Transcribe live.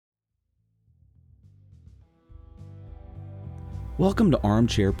Welcome to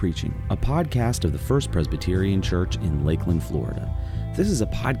Armchair Preaching, a podcast of the First Presbyterian Church in Lakeland, Florida. This is a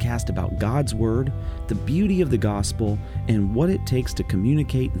podcast about God's Word, the beauty of the gospel, and what it takes to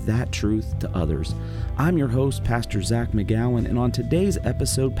communicate that truth to others. I'm your host, Pastor Zach McGowan, and on today's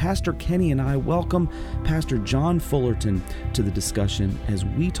episode, Pastor Kenny and I welcome Pastor John Fullerton to the discussion as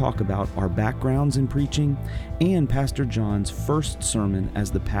we talk about our backgrounds in preaching and Pastor John's first sermon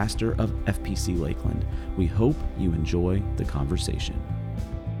as the pastor of FPC Lakeland. We hope you enjoy the conversation.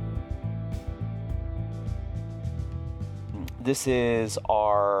 This is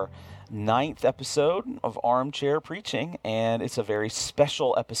our 9th episode of Armchair Preaching, and it's a very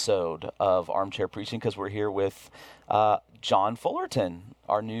special episode of Armchair Preaching because we're here with John Fullerton,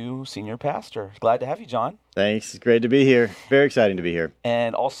 our new senior pastor. Glad to have you, John. Thanks. It's great to be here. Very exciting to be here.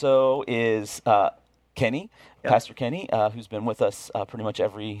 And also is Kenny. Yep. Pastor Kenny, who's been with us pretty much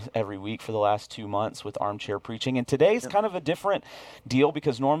every week for the last 2 months with Armchair Preaching. And today's kind of a different deal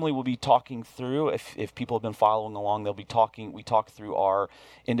because normally we'll be talking through, if people have been following along, we talk through our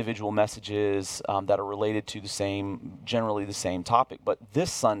individual messages that are related to generally the same topic. But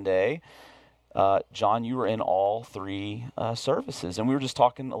this Sunday, John, you were in all three services, and we were just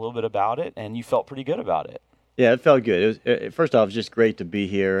talking a little bit about it, and you felt pretty good about it. Yeah, it felt good. First off, it's just great to be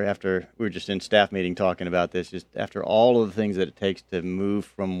here after we were just in staff meeting talking about this, just after all of the things that it takes to move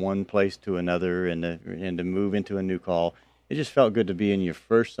from one place to another and to move into a new call. It just felt good to be in your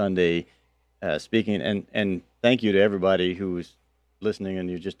first Sunday speaking, and thank you to everybody who was listening, and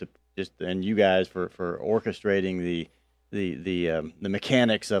and you guys for orchestrating the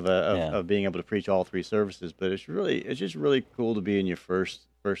mechanics of being able to preach all three services. But it's just really cool to be in your first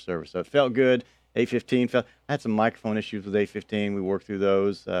service. So it felt good. 8:15. I had some microphone issues with 8:15. We worked through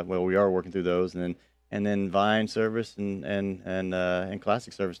those. We are working through those, and then Vine service and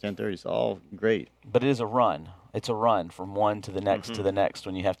classic service 10:30. It's all great. But it is a run. It's a run from one to the next to the next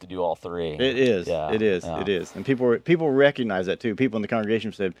when you have to do all three. It is. Yeah. It is. Yeah. It is. And people recognize that too. People in the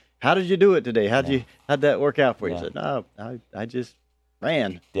congregation said, "How did you do it today? How'd that work out for you?" I said, "No, I just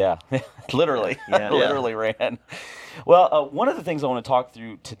ran." Yeah, literally, literally ran. Well, one of the things I want to talk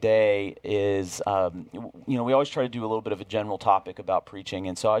through today is, we always try to do a little bit of a general topic about preaching,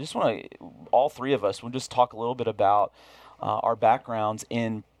 and so I just want to, all three of us, we'll just talk a little bit about our backgrounds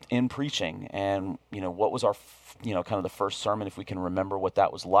in preaching, and what was our, kind of the first sermon, if we can remember what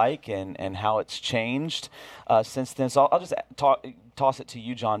that was like, and how it's changed since then. So I'll just toss it to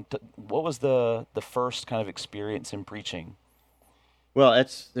you, John. What was the first kind of experience in preaching? Well,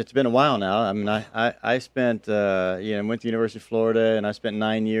 it's been a while now. I mean, I spent went to University of Florida, and I spent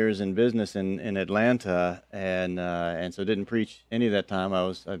 9 years in business in Atlanta, and so didn't preach any of that time.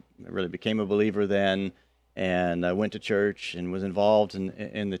 I really became a believer then, and I went to church and was involved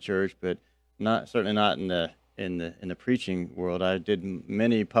in the church, but certainly not in the preaching world. I did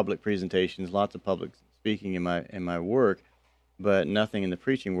many public presentations, lots of public speaking in my work, but nothing in the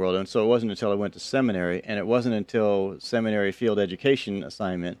preaching world. And so it wasn't until I went to seminary, and it wasn't until seminary field education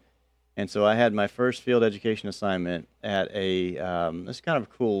assignment. And so I had my first field education assignment at it's kind of a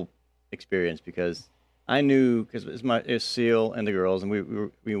cool experience because I knew, because it's Seal and the girls,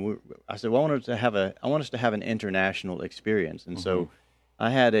 and I said, well, I want us to have an international experience. And so I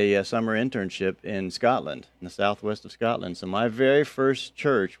had a summer internship in Scotland, in the southwest of Scotland. So my very first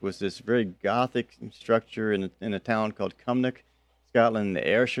church was this very Gothic structure in a town called Cumnock, Scotland, in the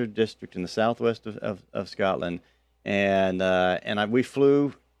Ayrshire district in the southwest of Scotland, and we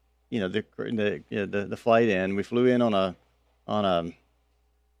flew, the flight in. We flew in on a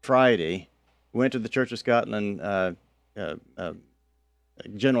Friday, went to the Church of Scotland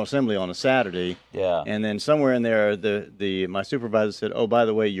General Assembly on a Saturday, and then somewhere in there, my supervisor said, "Oh, by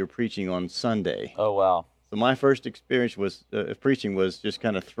the way, you're preaching on Sunday." Oh, wow. So my first experience preaching was just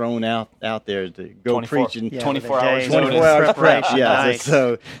kind of thrown out there to go preach in 24 hours. 24 hours prep. Yeah. Nice.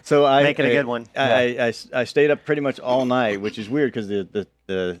 So I make it a good one. I stayed up pretty much all night, which is weird because the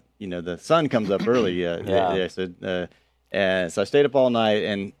sun comes up early. So I stayed up all night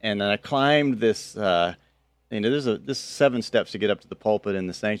and then I climbed this. There's 7 steps to get up to the pulpit in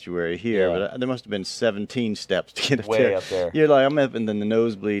the sanctuary here, but there must have been 17 steps to get up there. Way up there. You're like, I'm up in the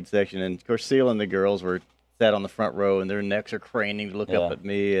nosebleed section, and of course, Seal and the girls were sat on the front row, and their necks are craning to look up at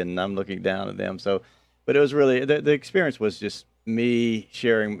me, and I'm looking down at them. So, but it was really the experience was just me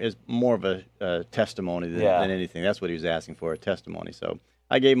sharing, is more of a testimony than anything. That's what he was asking for, a testimony. So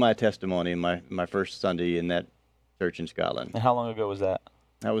I gave my testimony in my first Sunday in that church in Scotland. And how long ago was that?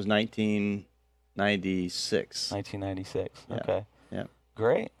 That was 1996. 1996. Yeah. Okay. Yeah.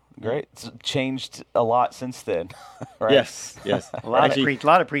 Great. great. It's changed a lot since then, right? Yes. A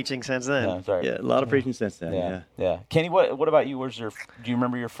lot of preaching since then. Yeah, sorry. Yeah, a lot of preaching since then. Yeah. Kenny, what about you? Do you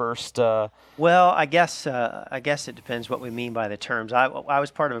remember your first? Well, I guess it depends what we mean by the terms. I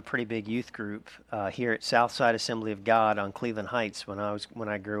was part of a pretty big youth group here at Southside Assembly of God on Cleveland Heights when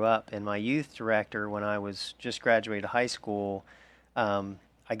I grew up, and my youth director, when I was just graduated high school,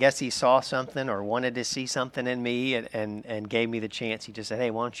 I guess he saw something or wanted to see something in me and gave me the chance. He just said,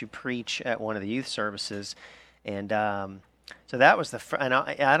 "Hey, why don't you preach at one of the youth services?" And so that was and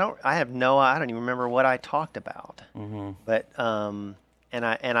I don't even remember what I talked about, but and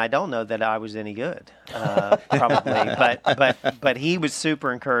I don't know that I was any good, probably, but he was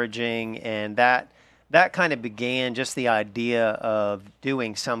super encouraging, and that kind of began just the idea of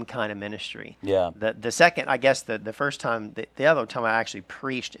doing some kind of ministry. Yeah. The second, I guess, the first time, the other time I actually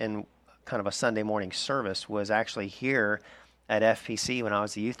preached in kind of a Sunday morning service was actually here at FPC when I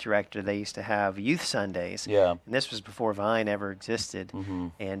was the youth director. They used to have youth Sundays. Yeah. And this was before Vine ever existed.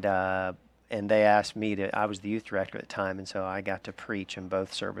 And they asked me I was the youth director at the time, and so I got to preach in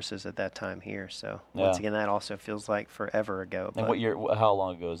both services at that time here. So once again, that also feels like forever ago. And what year? How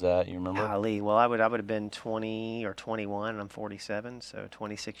long ago was that? You remember? Golly, well, I would have been 20 or 21, and I'm 47, so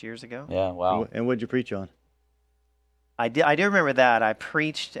 26 years ago. Yeah, wow. And what did you preach on? I do remember that. I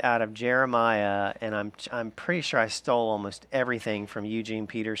preached out of Jeremiah, and I'm pretty sure I stole almost everything from Eugene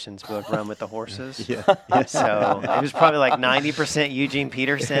Peterson's book, Run with the Horses. So it was probably like 90% Eugene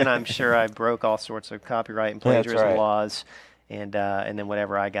Peterson. I'm sure I broke all sorts of copyright and plagiarism laws, and then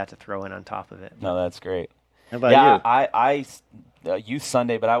whatever I got to throw in on top of it. No, that's great. How about you? I youth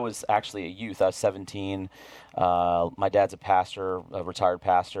Sunday, but I was actually a youth. I was 17. My dad's a pastor, a retired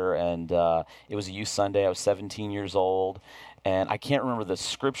pastor, and it was a youth Sunday. I was 17 years old, and I can't remember the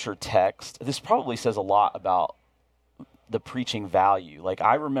scripture text. This probably says a lot about the preaching value. Like,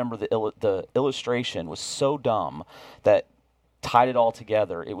 I remember the illustration was so dumb that tied it all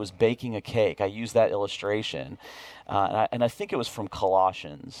together. It was baking a cake. I used that illustration, and I think it was from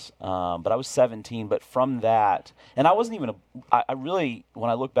Colossians, but I was 17. But from that, and I wasn't even I really, when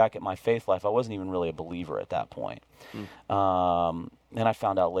I look back at my faith life, I wasn't even really a believer at that point. And I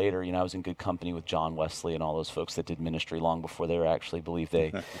found out later, I was in good company with John Wesley and all those folks that did ministry long before they were actually believed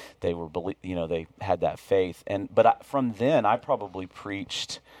they were they had that faith. But from then, I probably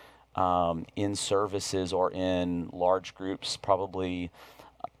preached in services or in large groups probably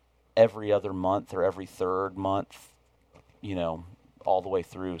every other month or every third month, all the way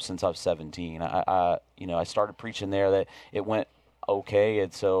through since I was 17. I started preaching there. That it went okay,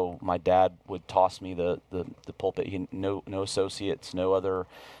 and so my dad would toss me the pulpit. No associates, no other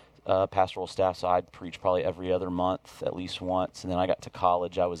pastoral staff, so I'd preach probably every other month at least once. And then I got to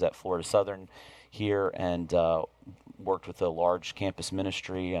college. I was at Florida Southern here and worked with a large campus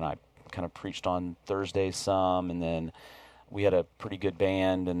ministry, and I kind of preached on Thursdays some, and then we had a pretty good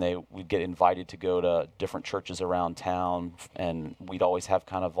band, and we'd get invited to go to different churches around town, and we'd always have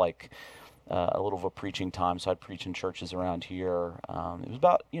kind of like a little of a preaching time, so I'd preach in churches around here. It was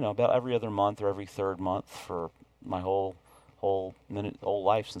about every other month or every third month for my whole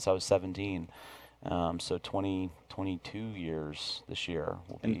life since I was 17. So 22 years this year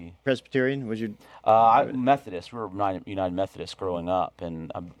will be. Presbyterian? Was you? I'm Methodist. We were United Methodist growing up,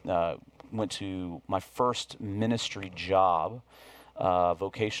 and I went to my first ministry job.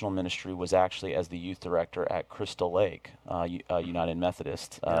 Vocational ministry was actually as the youth director at Crystal Lake United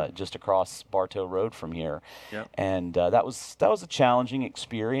Methodist, just across Bartow Road from here. Yep. And that was a challenging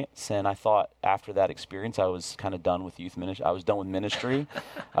experience. And I thought after that experience, I was kind of done with youth ministry. I was done with ministry.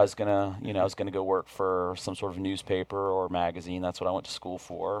 I was gonna go work for some sort of newspaper or magazine. That's what I went to school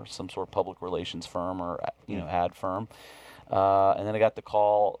for, some sort of public relations firm or ad firm. And then I got the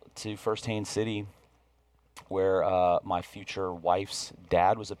call to First Haines City, where my future wife's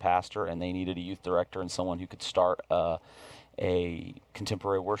dad was a pastor, and they needed a youth director and someone who could start a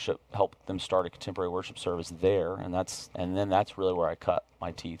contemporary worship, help them start a contemporary worship service there, and then that's really where I cut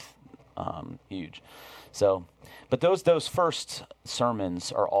my teeth, huge. So, but those first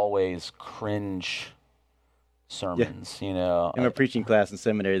sermons are always cringe sermons, In my preaching class in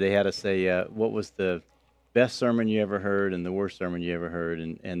seminary, they had us say, what was the best sermon you ever heard and the worst sermon you ever heard,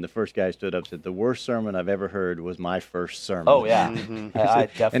 and the first guy stood up and said, the worst sermon I've ever heard was my first sermon. Oh yeah. I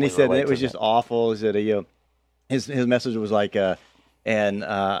definitely. And he said it was just awful. He said his message was like And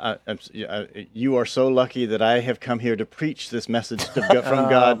you are so lucky that I have come here to preach this message from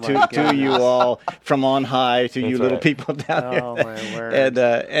God to you all from on high, to you little people down here. Oh, my word.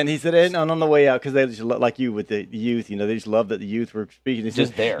 And he said, and on the way out, because they just like you with the youth, they just love that the youth were speaking. He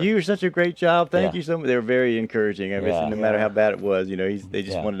Just said, there. "You are such a great job. Thank you so much." They were very encouraging. No matter how bad it was, they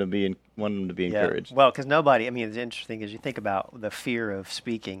just wanted them to be encouraged. Well, because nobody, it's interesting as you think about the fear of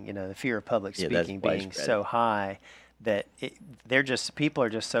speaking, the fear of public speaking being so high that people are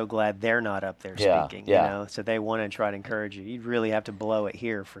just so glad they're not up there speaking, so they want to try to encourage you. You'd really have to blow it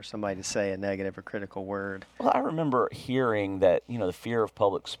here for somebody to say a negative or critical word. Well, I remember hearing that, the fear of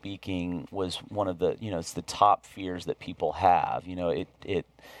public speaking was one of the, it's the top fears that people have.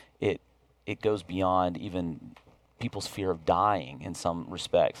 It goes beyond even people's fear of dying in some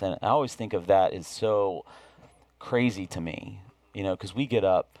respects. And I always think of that as so crazy to me, because we get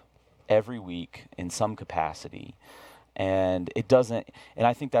up every week in some capacity, and it doesn't, and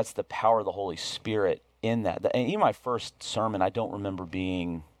I think that's the power of the Holy Spirit in that. And even my first sermon, I don't remember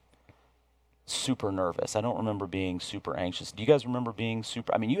being super nervous. I don't remember being super anxious. Do you guys remember being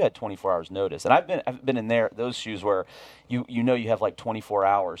super? You had 24 hours notice, and I've been in those shoes where you have like 24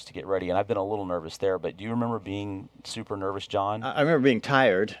 hours to get ready, and I've been a little nervous there. But do you remember being super nervous, John? I remember being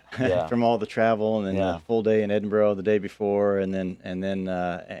tired from all the travel, and then a full day in Edinburgh the day before,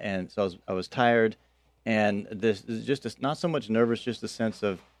 and so I was tired, and this is just not so much nervous, just a sense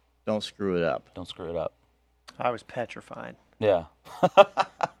of don't screw it up. Don't screw it up. I was petrified. Yeah.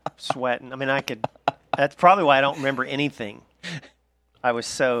 Sweating. That's probably why I don't remember anything. I was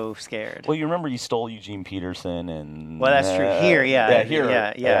so scared. Well, you remember you stole Eugene Peterson and... Well, that's true. Here,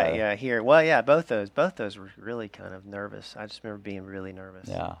 here. Here. Well, yeah, both those were really kind of nervous. I just remember being really nervous.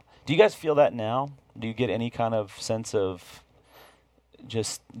 Yeah. Do you guys feel that now? Do you get any kind of sense of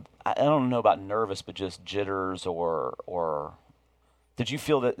just, I don't know about nervous, but just jitters or did you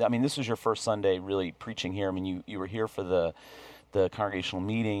feel that, this was your first Sunday really preaching here. You were here for the congregational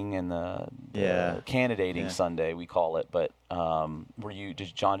meeting and the candidating Sunday, we call it. But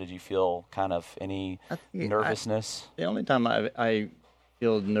did you feel kind of any nervousness? The only time I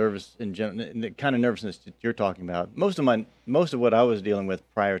feel nervous in general, the kind of nervousness that you're talking about, most of what I was dealing with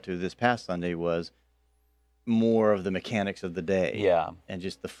prior to this past Sunday was more of the mechanics of the day, and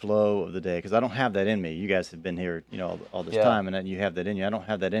just the flow of the day, because I don't have that in me. You guys have been here, all this time, and you have that in you. I don't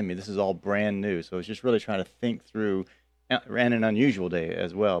have that in me. This is all brand new, so it's just really trying to think through, and an unusual day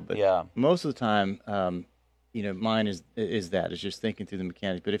as well. But most of the time, mine is that. It's just thinking through the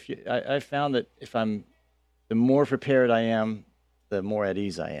mechanics. But I found that the more prepared I am, the more at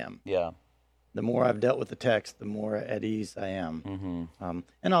ease I am. Yeah. The more I've dealt with the text, the more at ease I am. Mm-hmm.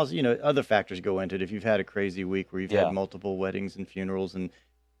 And also, other factors go into it. If you've had a crazy week where you've had multiple weddings and funerals and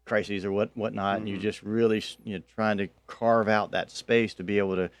crises or whatnot, and you're just really trying to carve out that space to be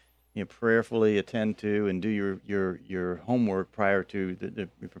able to prayerfully attend to and do your homework prior to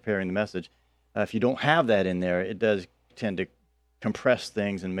preparing the message. If you don't have that in there, it does tend to compress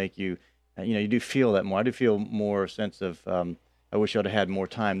things and make you, you do feel that more. I do feel more sense of, I wish I'd have had more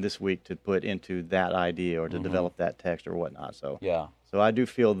time this week to put into that idea or to develop that text or whatnot. So I do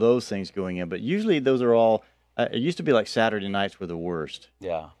feel those things going in, but usually those are all, it used to be like Saturday nights were the worst.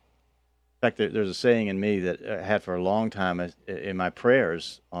 Yeah. In fact, there's a saying in me that I had for a long time in my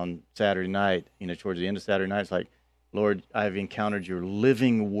prayers on Saturday night, towards the end of Saturday night, it's like, Lord, I've encountered your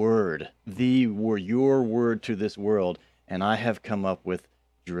living word, your word to this world, and I have come up with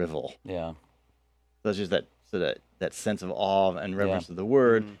drivel. Yeah. So it's just that sense of awe and reverence of the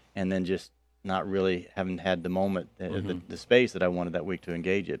word, and then just not really having had the moment, the space that I wanted that week to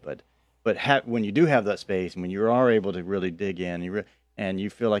engage it. But when you do have that space, and when you are able to really dig in, and you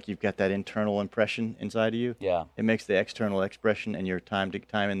feel like you've got that internal impression inside of you, it makes the external expression and your time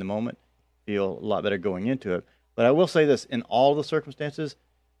in the moment feel a lot better going into it. But I will say this, in all the circumstances,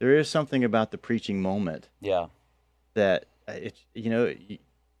 there is something about the preaching moment that it's,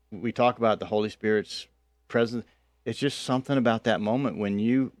 we talk about the Holy Spirit's presence. It's just something about that moment when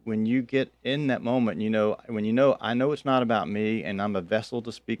you get in that moment, I know it's not about me and I'm a vessel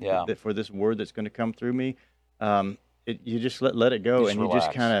to speak for this word that's going to come through me. You just let it go, and relax.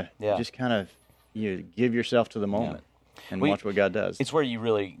 You just kind of give yourself to the moment and watch what God does. It's where you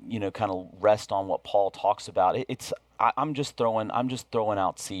really kind of rest on what Paul talks about. I'm just throwing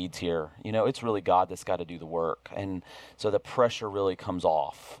out seeds here. It's really God that's got to do the work, and so the pressure really comes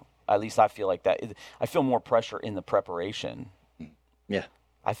off. At least I feel like that. I feel more pressure in the preparation. Yeah.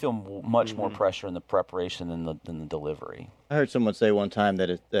 I feel much more pressure in the preparation than the delivery. I heard someone say one time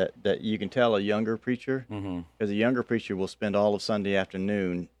that you can tell a younger preacher, because a younger preacher will spend all of Sunday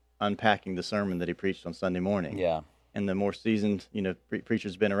afternoon unpacking the sermon that he preached on Sunday morning. Yeah. and the more seasoned,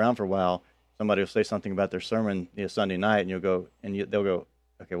 preacher's been around for a while, somebody will say something about their sermon, Sunday night, and they'll go,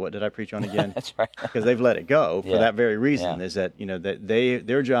 okay, what did I preach on again? That's right. Because they've let it go for that very reason. Yeah. Is that that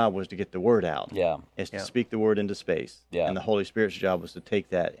their job was to get the word out. Yeah. Is to speak the word into space. Yeah. And the Holy Spirit's job was to take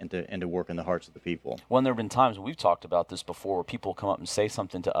that and to work in the hearts of the people. Well, there have been times when we've talked about this before, where people come up and say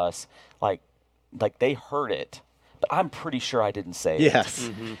something to us, like they heard it, but I'm pretty sure I didn't say it. Yes.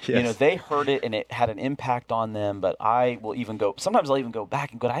 Mm-hmm. Yes. They heard it and it had an impact on them, but sometimes I'll even go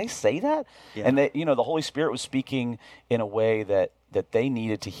back and go, did I say that? Yeah. And the Holy Spirit was speaking in a way that they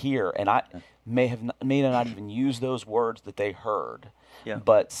needed to hear, and I may not even use those words that they heard,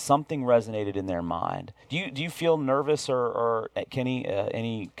 but something resonated in their mind. Do you feel nervous or Kenny,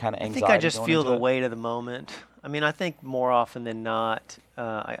 any kind of anxiety? I think I just feel the weight of the moment. I mean, I think more often than not,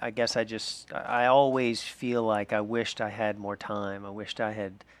 I guess I always feel like I wished I had more time. I wish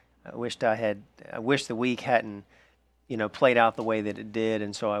the week hadn't, played out the way that it did,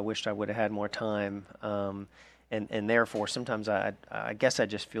 and so I wished I would have had more time. And therefore, sometimes I guess I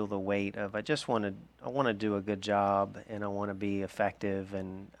just feel the weight of I want to do a good job, and I want to be effective,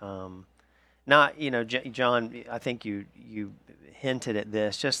 and not John, I think you hinted at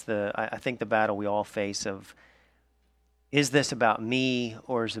this. Just I think the battle we all face of, is this about me,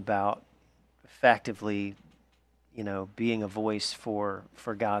 or is it about effectively being a voice for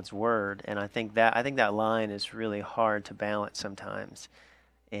God's word? And I think that line is really hard to balance sometimes,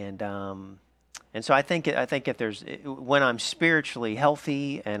 and so I think if there's, when I'm spiritually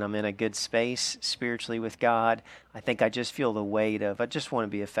healthy and I'm in a good space spiritually with God, I think I just feel the weight of, I just want to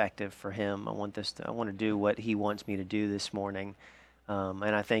be effective for Him. I want to do what He wants me to do this morning.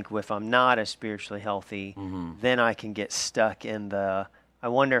 And I think if I'm not as spiritually healthy, then I can get stuck in I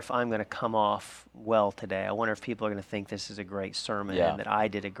wonder if I'm going to come off well today. I wonder if people are going to think this is a great sermon and that I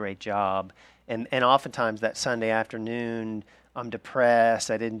did a great job. And oftentimes that Sunday afternoon, I'm depressed,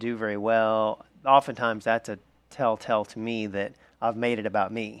 I didn't do very well. Oftentimes that's a telltale to me that I've made it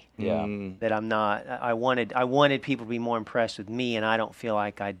about me. Yeah. That I'm not. I wanted people to be more impressed with me, and I don't feel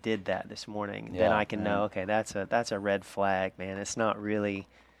like I did that this morning. Then I can know, okay, that's a red flag, man. It's not really.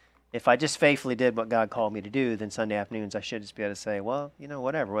 If I just faithfully did what God called me to do, then Sunday afternoons I should just be able to say, well,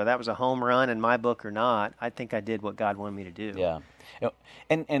 whatever. Whether that was a home run in my book or not, I think I did what God wanted me to do. Yeah.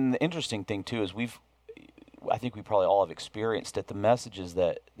 And the interesting thing too is I think we probably all have experienced it. The messages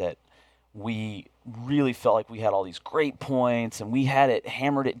that we really felt like we had all these great points and we had it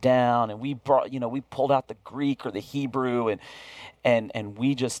hammered it down, and we brought, we pulled out the Greek or the Hebrew and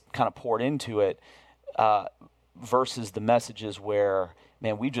we just kind of poured into it, versus the messages where,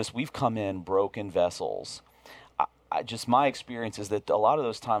 man, we've come in broken vessels. My experience is that a lot of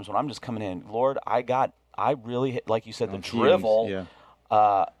those times when I'm just coming in, Lord, I really, like you said, the drivel,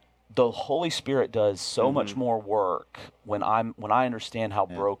 the Holy Spirit does so much more work when I understand how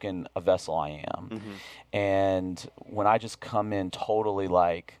broken a vessel I am, and when I just come in totally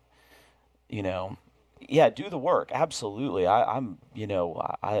like, do the work, absolutely.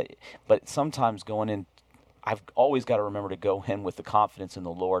 But sometimes going in, I've always got to remember to go in with the confidence in the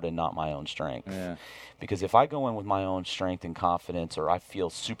Lord and not my own strength. Yeah. Because if I go in with my own strength and confidence, or I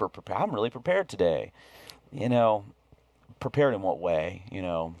feel super prepared, I'm really prepared today. Prepared in what way?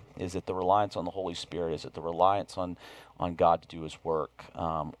 Is it the reliance on the Holy Spirit? Is it the reliance on God to do His work?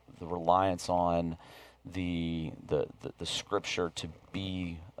 The reliance on the Scripture to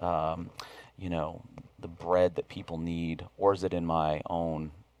be, the bread that people need, or is it in my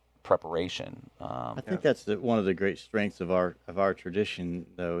own preparation? I think that's one of the great strengths of our tradition,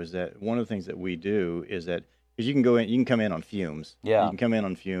 though, is that one of the things that we do is that, because you can come in on fumes. Yeah. You can come in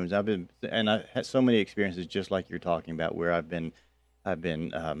on fumes. I've had so many experiences just like you're talking about, where I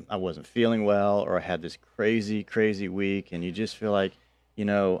wasn't feeling well, or I had this crazy week, and you just feel like,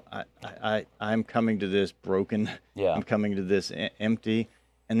 I'm coming to this broken. Yeah. I'm coming to this empty,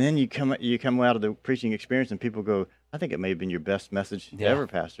 and then you come out of the preaching experience, and people go, I think it may have been your best message ever,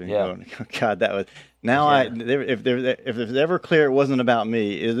 Pastor. And you go, God, that was. Now if it's ever clear it wasn't about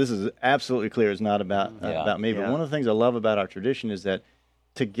me, this is absolutely clear it's not about me. But one of the things I love about our tradition is that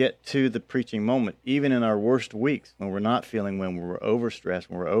to get to the preaching moment, even in our worst weeks, when we're not feeling, when we're overstressed,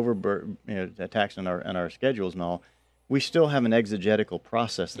 when we're taxed on our schedules and all, we still have an exegetical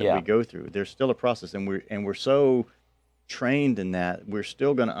process that we go through. There's still a process, and we're so trained in that, we're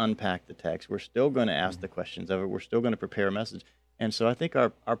still going to unpack the text. We're still going to ask the questions of it. We're still going to prepare a message. And so I think our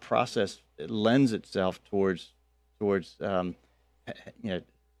process lends itself towards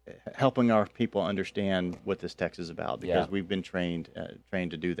helping our people understand what this text is about, because we've been trained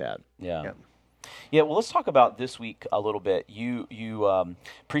to do that. Yeah. Yeah, well, let's talk about this week a little bit. You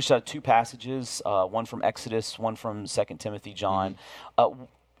preached out of 2 passages, one from Exodus, one from 2 Timothy, John,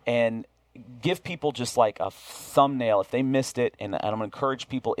 and give people just like a thumbnail if they missed it. And I'm going to encourage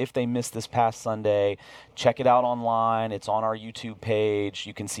people, if they missed this past Sunday, check it out online. It's on our YouTube page.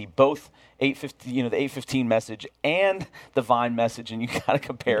 You can see both the 8:15 message and the Vine message, and you got to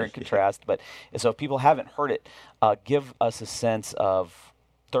compare and contrast. But so if people haven't heard it, give us a sense of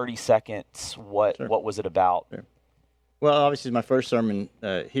 30 seconds. What was it about? Sure. Well, obviously, it's my first sermon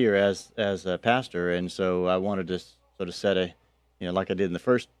here as a pastor, and so I wanted to sort of set a, like I did in the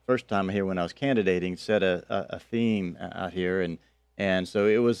first time here when I was candidating, set a theme out here, and so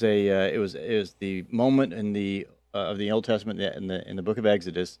it was the moment in the of the Old Testament in the book of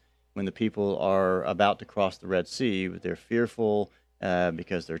Exodus when the people are about to cross the Red Sea. They're fearful.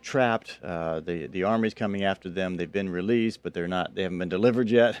 Because they're trapped, the army's coming after them. They've been released, but they haven't been delivered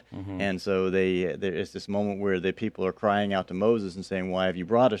yet. And so there's this moment where the people are crying out to Moses and saying, "Why have you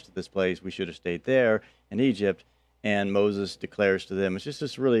brought us to this place? We should have stayed there in Egypt." And Moses declares to them, it's just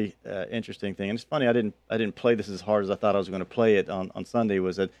this really interesting thing. And it's funny, I didn't play this as hard as I thought I was going to play it on Sunday.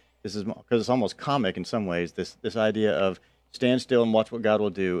 Was that this is because it's almost comic in some ways. This idea of stand still and watch what God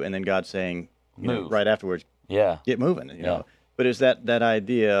will do, and then God saying, right afterwards, get moving. You know. But it's that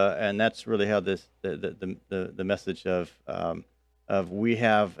idea, and that's really how the message of we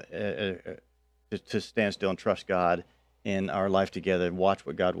have to stand still and trust God in our life together, watch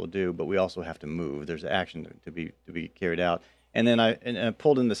what God will do, but we also have to move. There's action to be carried out. And then I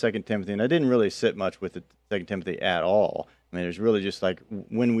pulled in the 2 Timothy, and I didn't really sit much with the 2 Timothy at all. I mean, it was really just like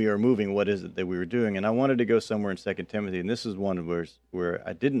when we are moving, what is it that we were doing? And I wanted to go somewhere in 2 Timothy, and this is one where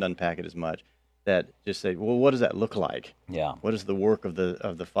I didn't unpack it as much. That just say, well, what does that look like? Yeah. What does the work of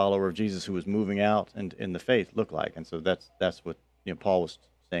the follower of Jesus who was moving out and in the faith look like? And so that's what Paul was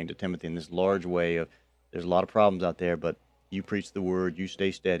saying to Timothy in this large way of there's a lot of problems out there, but you preach the word, you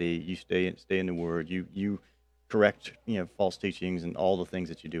stay steady, you stay in the word, you correct false teachings and all the things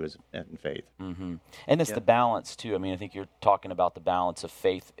that you do in faith. Mm-hmm. And it's the balance too. I mean, I think you're talking about the balance of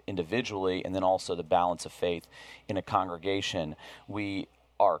faith individually, and then also the balance of faith in a congregation. We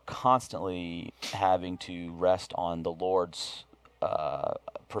are constantly having to rest on the Lord's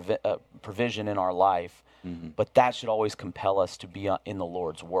provision in our life, but that should always compel us to be in the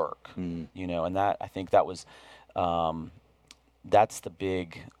Lord's work. And that I think that was that's the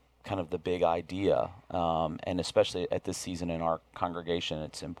big idea, and especially at this season in our congregation,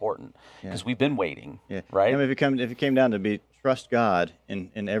 it's important because we've been waiting, right? I mean, if it came down to trust God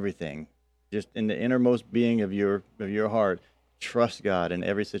in everything, just in the innermost being of your heart. Trust God in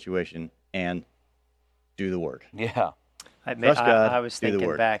every situation and do the work. Yeah. I was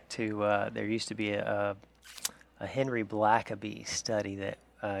thinking back to there used to be a Henry Blackaby study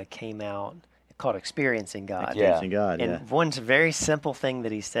that came out called Experiencing God. Experiencing God, and one very simple thing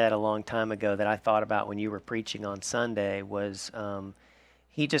that he said a long time ago that I thought about when you were preaching on Sunday was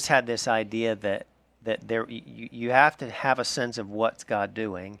he just had this idea that there you have to have a sense of what's God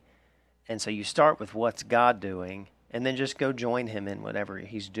doing, and so you start with what's God doing, and then just go join him in whatever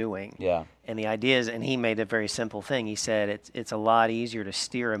he's doing. Yeah. And the idea is, and he made a very simple thing. He said it's a lot easier to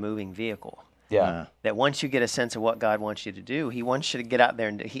steer a moving vehicle. Yeah. That once you get a sense of what God wants you to do, he wants you to get out there,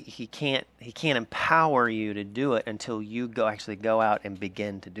 and he can't empower you to do it until you actually go out and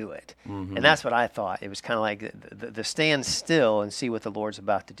begin to do it. Mm-hmm. And that's what I thought. It was kind of like the stand still and see what the Lord's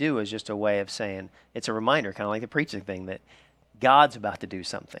about to do is just a way of saying, it's a reminder, kind of like the preaching thing, that God's about to do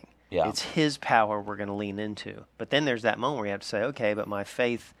something. Yeah. It's his power we're going to lean into. But then there's that moment where you have to say, okay, but my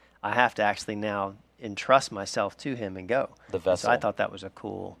faith, I have to actually now entrust myself to him and go. The vessel. So I thought that was a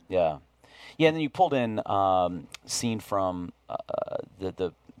cool. Yeah. Yeah, and then you pulled in scene from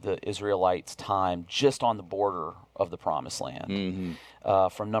the Israelites' time just on the border of the Promised Land,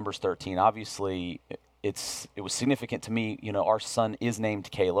 from Numbers 13. Obviously, it was significant to me. Our son is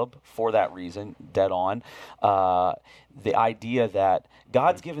named Caleb for that reason, dead on. The idea that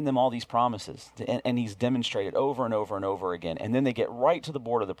God's given them all these promises, and he's demonstrated over and over and over again. And then they get right to the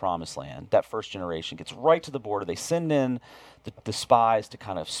border of the Promised Land. That first generation gets right to the border. They send in the spies to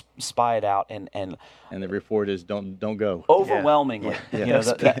kind of spy it out, and the report is don't go. Overwhelmingly,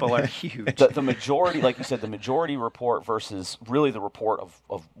 those people are huge. The majority, like you said, the majority report versus really the report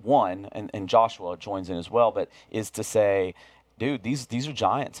of one, and Joshua joins in as well, but is to say, dude, these are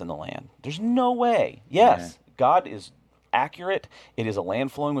giants in the land. There's no way. Yes, God is accurate. It is a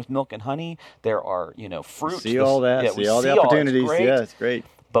land flowing with milk and honey. There are fruits. See all that. See all the opportunities. It's great.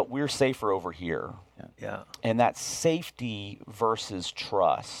 But we're safer over here. Yeah. And that safety versus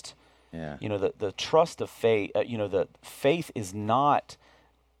trust. Yeah. The trust of faith, the faith is not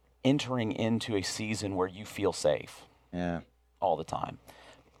entering into a season where you feel safe Yeah. all the time.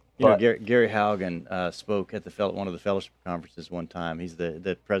 You know, But- Gary Haugen spoke at one of the fellowship conferences one time. He's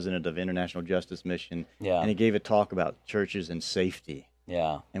the president of International Justice Mission, Yeah. and he gave a talk about churches and safety.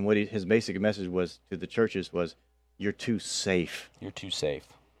 Yeah, And what his basic message was to the churches was, "You're too safe." you're too safe.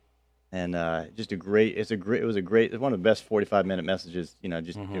 And just it was one of the best 45-minute messages,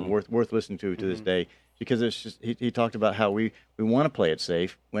 just worth listening to this day, because it's just he talked about how we want to play it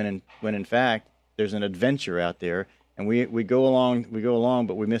safe when in fact there's an adventure out there, and we go along,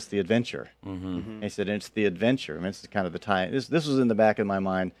 but we miss the adventure. And he said, and it's the adventure. I mean, this is kind of the tie. This was in the back of my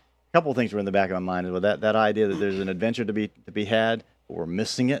mind. A couple of things were in the back of my mind. Well, that idea that there's an adventure to be had, but we're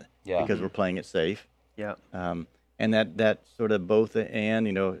missing it because we're playing it safe. Yeah. And that sort of both and,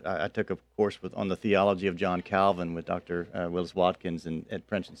 I took a course on the theology of John Calvin with Dr. Willis Watkins at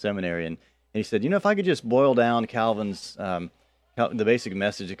Princeton Seminary, and he said, if I could just boil down Calvin's, the basic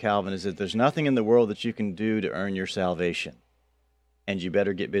message of Calvin is that there's nothing in the world that you can do to earn your salvation, and you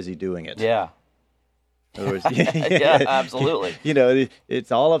better get busy doing it. Yeah. In other words, Yeah, absolutely.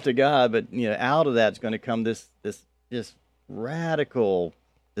 It's all up to God, but out of that's going to come this radical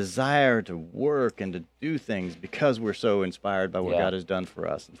desire to work and to do things because we're so inspired by what God has done for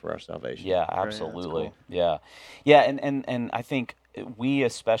us and for our salvation. Yeah, absolutely. Cool. Yeah, and I think we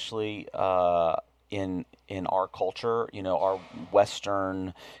especially in our culture, our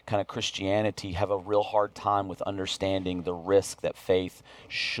Western kind of Christianity, have a real hard time with understanding the risk that faith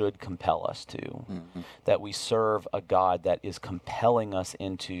should compel us to. That we serve a God that is compelling us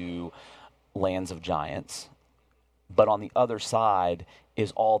into lands of giants, but on the other side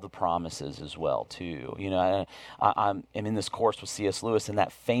is all the promises as well too. I'm in this course with C.S. Lewis, and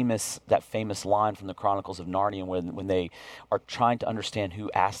that famous line from the Chronicles of Narnia when they are trying to understand who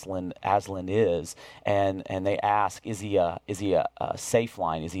Aslan is, and they ask, is he a safe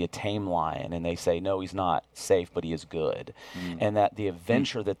lion? Is he a tame lion? And they say, no, he's not safe, but he is good. And that the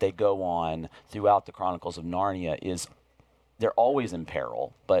adventure that they go on throughout the Chronicles of Narnia is, they're always in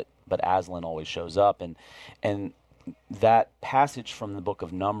peril, but Aslan always shows up, and that passage from the book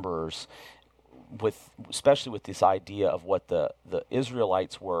of Numbers, especially with this idea of what the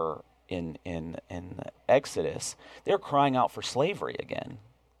Israelites were in Exodus, they're crying out for slavery again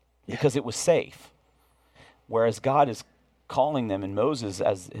because it was safe. Whereas God is calling them, and Moses,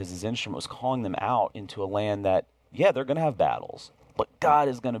 as his instrument, was calling them out into a land that, they're going to have battles, but God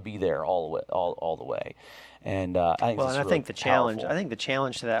is going to be there all the way. And I think I think the challenge. powerful. I think the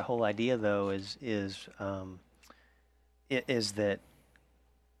challenge to that whole idea, though, is that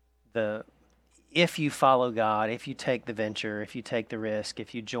if you follow God, if you take the venture, if you take the risk,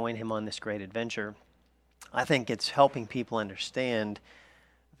 if you join Him on this great adventure, I think it's helping people understand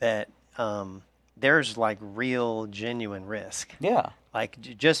that there's like real, genuine risk. Yeah. Like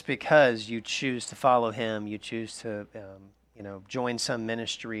just because you choose to follow Him, you choose to join some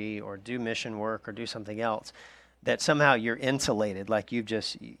ministry or do mission work or do something else, that somehow you're insulated, like you're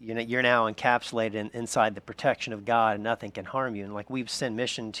now encapsulated inside the protection of God, and nothing can harm you. And like we've sent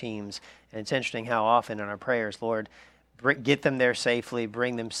mission teams, and it's interesting how often in our prayers, Lord, get them there safely,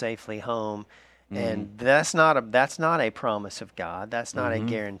 bring them safely home. And that's not a promise of God. That's not a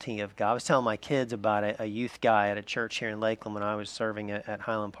guarantee of God. I was telling my kids about a youth guy at a church here in Lakeland when I was serving at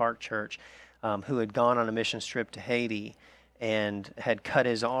Highland Park Church, who had gone on a mission trip to Haiti and had cut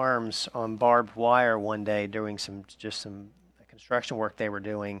his arms on barbed wire one day doing some construction work they were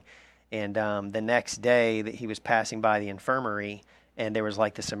doing. And the next day that he was passing by the infirmary, and there was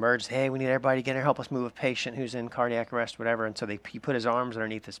like this emergency, hey, we need everybody to get here, help us move a patient who's in cardiac arrest, whatever. And so he put his arms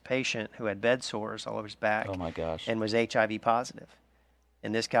underneath this patient who had bed sores all over his back. Oh my gosh. And was HIV positive.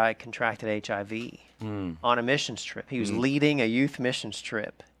 And this guy contracted HIV on a missions trip. He was leading a youth missions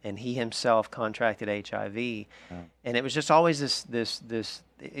trip, and he himself contracted HIV. And it was just always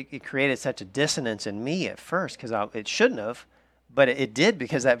it created such a dissonance in me at first, because it shouldn't have, but it did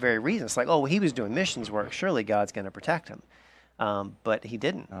because of that very reason. It's like, oh, well, he was doing missions work. Surely God's going to protect him. But he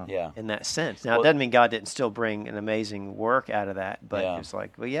didn't in that sense. Now, it doesn't mean God didn't still bring an amazing work out of that, but it was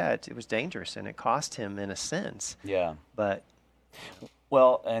like, well, it was dangerous, and it cost him in a sense. Yeah. But...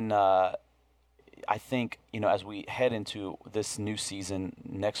 Well, and I think, as we head into this new season,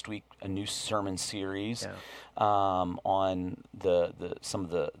 next week, a new sermon series on some of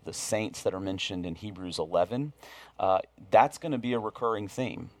the saints that are mentioned in Hebrews 11. That's going to be a recurring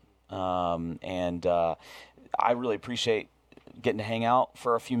theme. And I really appreciate getting to hang out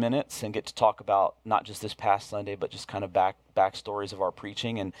for a few minutes and get to talk about not just this past Sunday, but just kind of backstories of our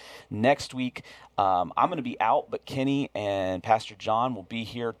preaching. And next week, I'm going to be out, but Kenny and Pastor John will be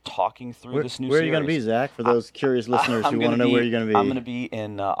here talking through this new series. Where are you going to be, Zach, for those curious listeners who want to know where you're going to be? I'm going to be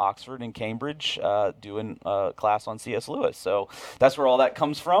in Oxford and Cambridge doing a class on C.S. Lewis. So that's where all that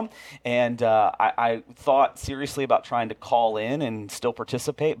comes from. And I thought seriously about trying to call in and still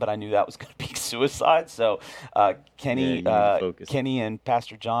participate, but I knew that was going to be suicide. So Kenny and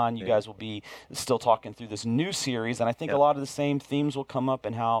Pastor John, you guys will be still talking through this new series. And I think a lot of the same themes will come up,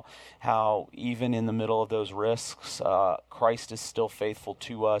 and how even in the middle of those risks, Christ is still faithful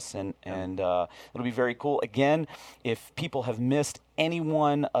to us, and it'll be very cool. Again, if people have missed any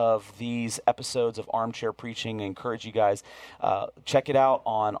one of these episodes of Armchair Preaching, I encourage you guys, check it out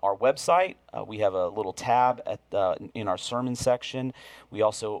on our website. We have a little tab in our sermon section. We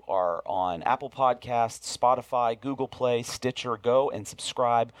also are on Apple Podcasts, Spotify, Google Play, Stitcher. Go and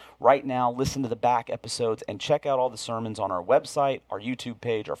subscribe right now. Listen to the back episodes and check out all the sermons on our website, our YouTube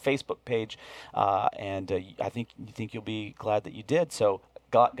page, our Facebook page, and I think you'll be glad that you did. So,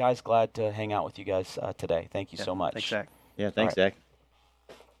 guys, glad to hang out with you guys today. Thank you so much. Thanks, Zach. Yeah, thanks, Zach.